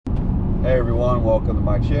Hey everyone, welcome to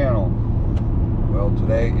my channel. Well,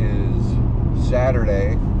 today is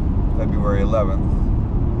Saturday, February 11th.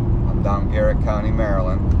 I'm down Garrett County,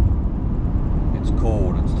 Maryland. It's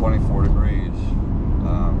cold, it's 24 degrees,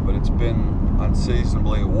 but it's been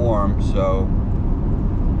unseasonably warm, so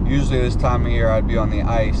usually this time of year I'd be on the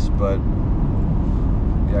ice, but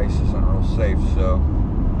the ice isn't real safe, so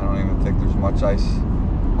I don't even think there's much ice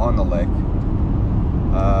on the lake.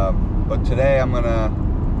 But today I'm gonna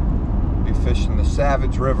be fishing the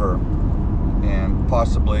Savage River and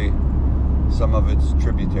possibly some of its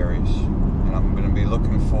tributaries, and I'm going to be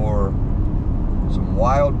looking for some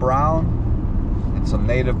wild brown and some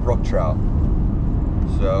native brook trout.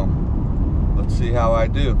 So let's see how I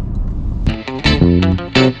do.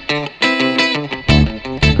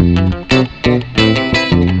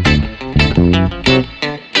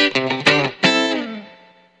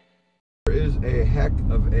 There is a heck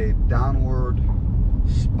of a downward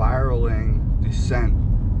spiraling descent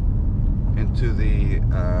into the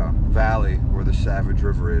valley where the Savage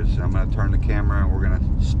River is. I'm going to turn the camera and we're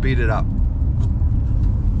going to speed it up.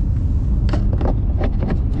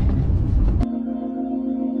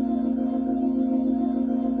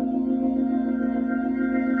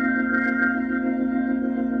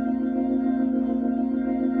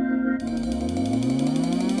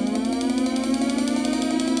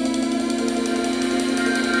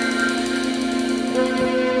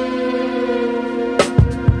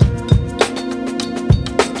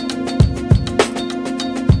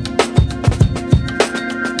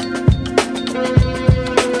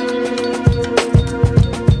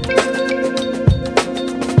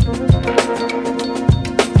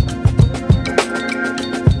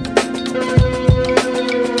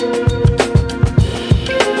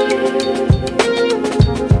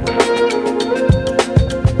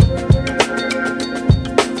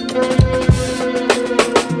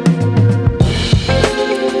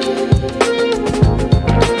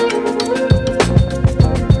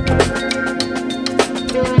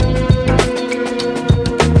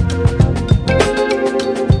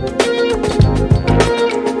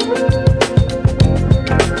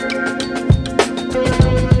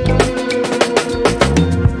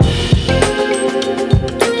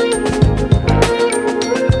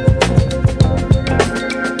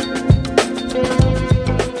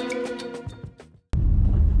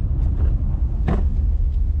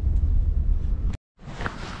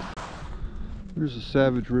 Here's the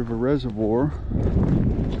Savage River Reservoir.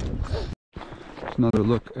 It's another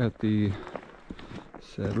look at the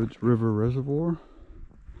Savage River Reservoir.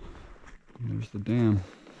 And there's the dam.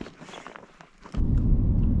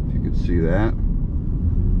 If you can see that.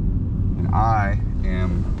 And I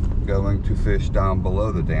am going to fish down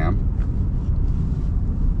below the dam.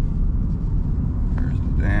 Here's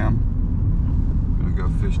the dam. I'm going to go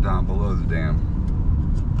fish down below the dam.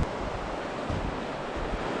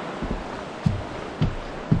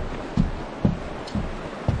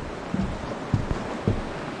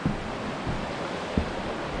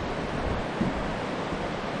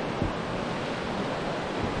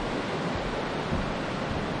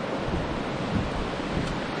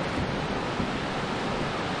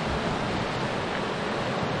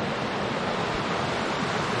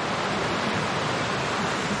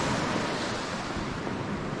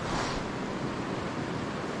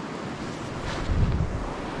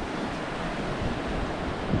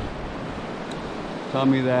 Tell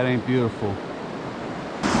me that ain't beautiful.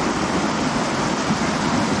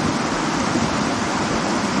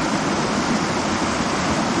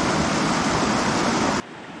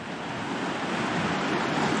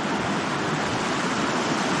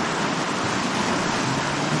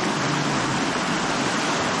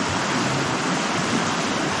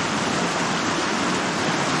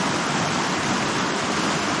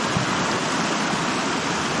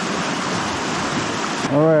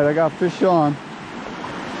 All right, I got fish on.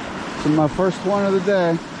 This is my first one of the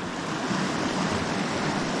day,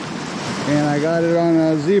 and I got it on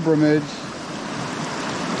a Zebra Midge.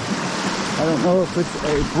 I don't know if it's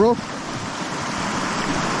a brook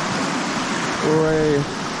or a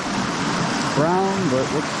brown,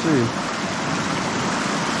 but let's see.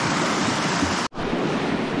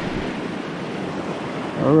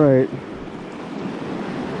 All right,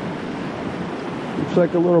 looks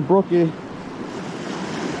like a little brookie.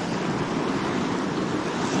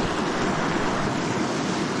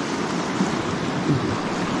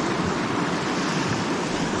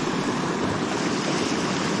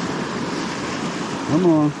 Come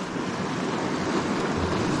on.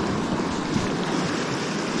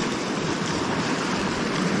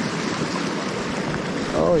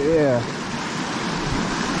 Oh yeah.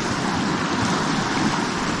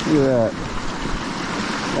 Look at that.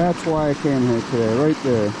 That's why I came here today, right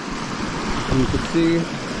there. And you can see the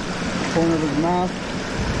corner of his mouth.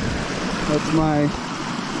 That's my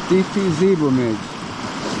DT Zebra Midge.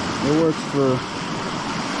 It works for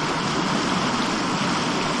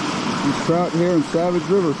these trout here in Savage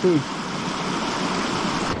River too.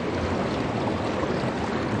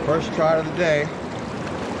 First trout of the day.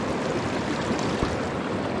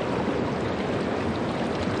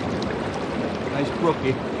 Nice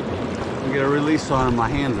brookie. I get a release on him. My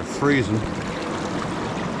hands are freezing.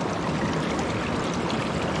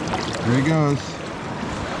 There he goes.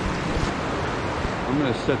 I'm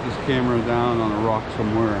going to set this camera down on a rock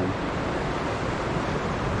somewhere and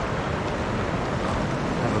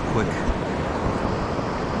have a quick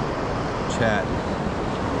chat.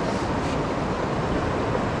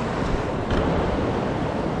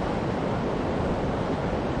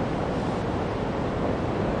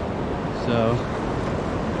 So,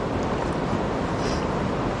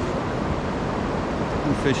 I've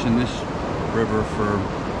been fishing this river for,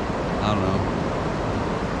 I don't know,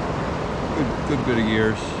 good bit of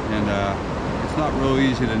years, and it's not real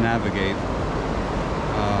easy to navigate,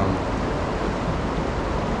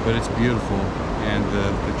 but it's beautiful, and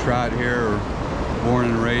the trout here are born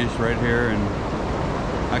and raised right here, and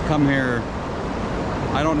I come here,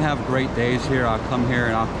 I don't have great days here. I'll come here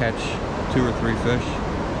and I'll catch 2 or 3 fish,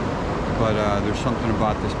 but there's something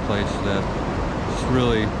about this place that just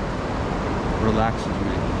really relaxes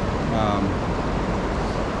me.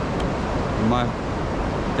 My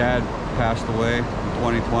dad passed away in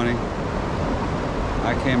 2020.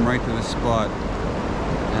 I came right to this spot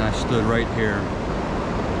and I stood right here,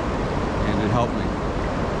 and it helped me.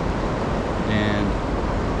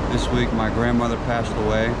 And this week my grandmother passed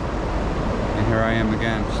away, and here I am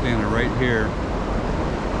again, standing right here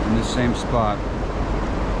in this same spot.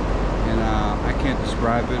 And I can't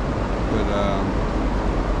describe it, but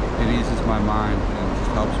it eases my mind and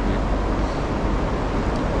just helps me.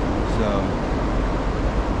 So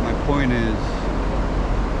my point is,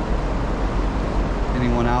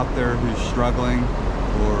 anyone out there who's struggling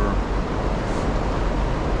or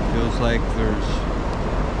feels like there's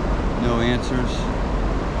no answers,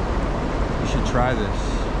 you should try this.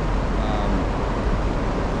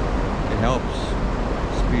 It helps,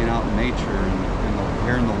 just being out in nature and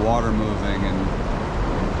hearing the water moving, and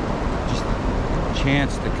just the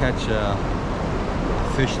chance to catch a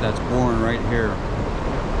fish that's born right here.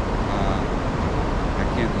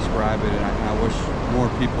 I can't describe it, and I wish more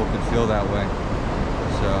people could feel that way.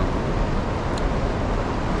 So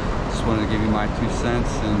just wanted to give you my 2 cents,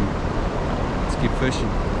 and let's keep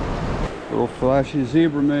fishing. Little flashy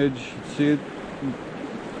zebra midge. See it?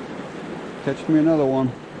 Catch me another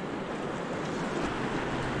one.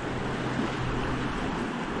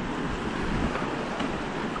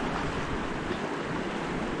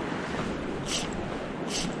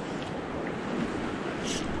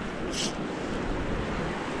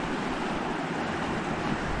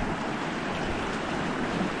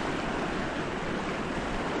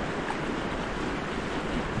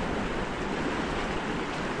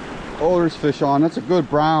 Oh, there's fish on. That's a good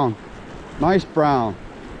brown. Nice brown.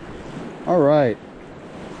 All right.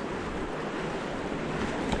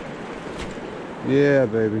 Yeah,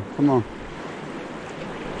 baby. Come on.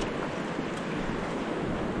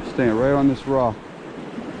 Staying right on this rock.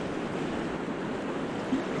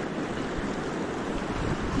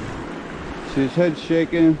 See his head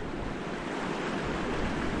shaking.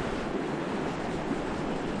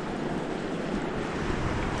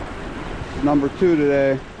 Number 2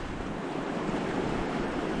 today.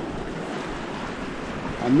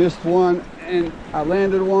 I missed one and I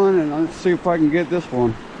landed one, and let's see if I can get this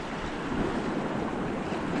one.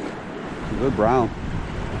 Good brown.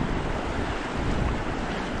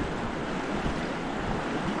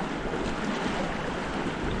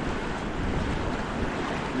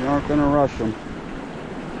 You aren't gonna rush them.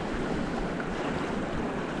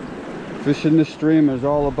 Fishing this stream is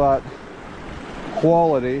all about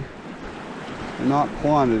quality and not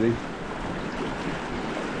quantity.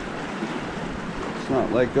 It's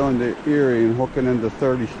not like going to Erie and hooking into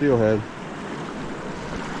 30 steelhead.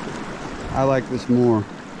 I like this more,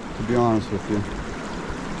 to be honest with you.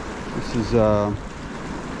 This is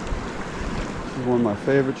one of my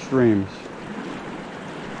favorite streams.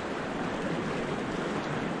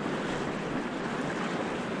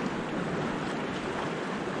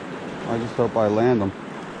 I just hope I land them.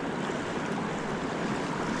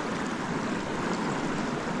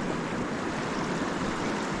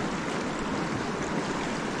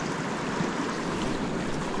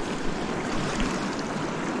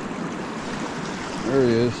 There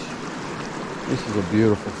he is. This is a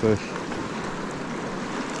beautiful fish.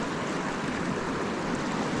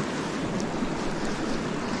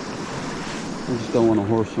 I just don't want to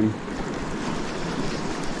horse him.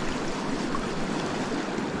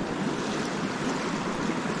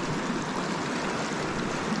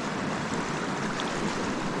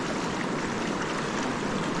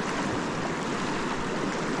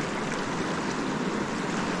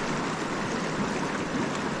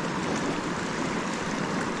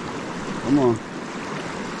 Come on.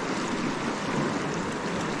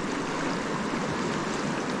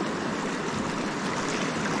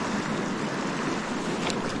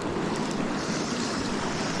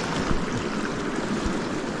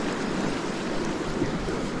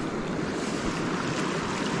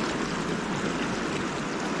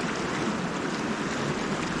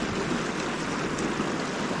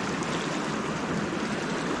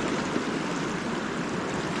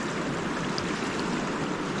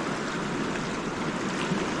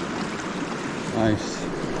 Nice.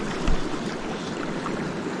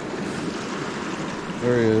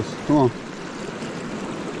 There he is. Come on.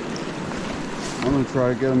 I'm going to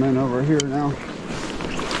try to get him in over here now.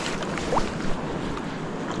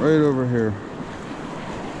 Right over here.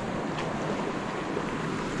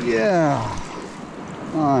 Yeah.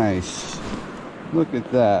 Nice. Look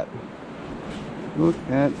at that. Look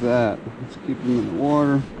at that. Let's keep him in the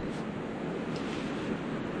water.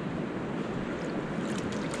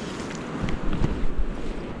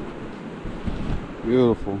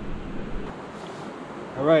 Beautiful.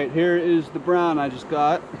 All right, here is the brown I just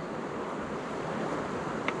got.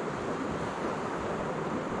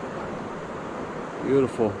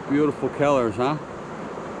 Beautiful, beautiful colors, huh?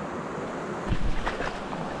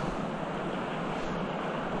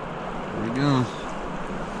 There he goes.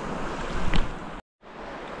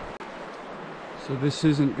 So this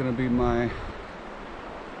isn't going to be my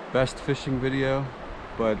best fishing video,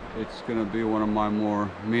 but it's going to be one of my more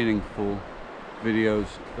meaningful videos,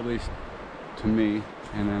 at least to me,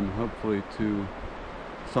 and then hopefully to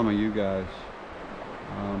some of you guys.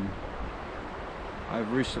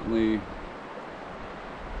 I've recently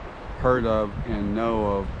heard of and know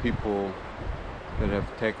of people that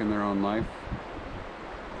have taken their own life,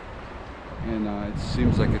 and it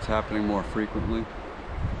seems like it's happening more frequently.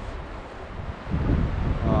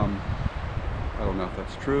 I don't know if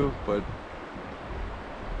that's true, but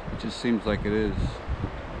it just seems like it is.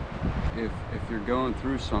 If you're going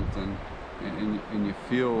through something and you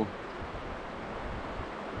feel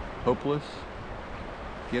hopeless,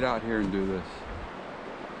 get out here and do this.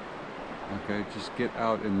 Okay, just get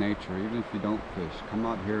out in nature. Even if you don't fish, come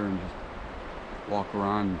out here and just walk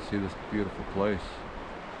around and see this beautiful place.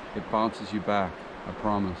 It bounces you back, I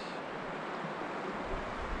promise.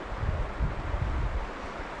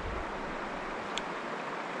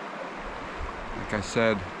 Like I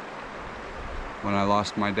said, when I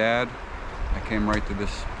lost my dad, I came right to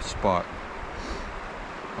this spot.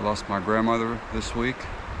 I lost my grandmother this week,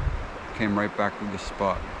 came right back to this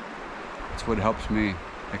spot. It's what helps me.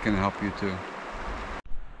 It can help you too.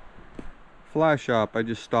 Fly shop, I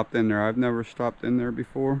just stopped in there. I've never stopped in there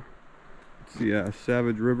before. It's the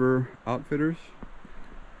Savage River Outfitters.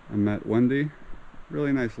 I met Wendy,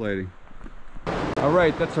 really nice lady. All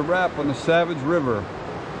right, that's a wrap on the Savage River.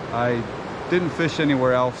 I didn't fish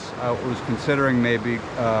anywhere else. I was considering maybe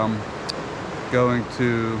going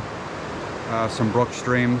to some brook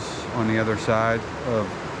streams on the other side of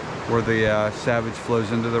where the Savage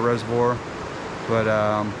flows into the reservoir, but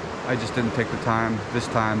I just didn't take the time this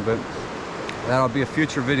time. But that'll be a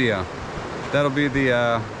future video. That'll be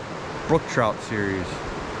the brook trout series.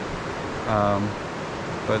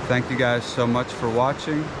 But thank you guys so much for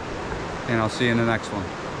watching, and I'll see you in the next one.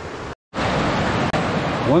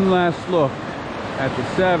 One last look at the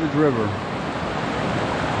Savage River.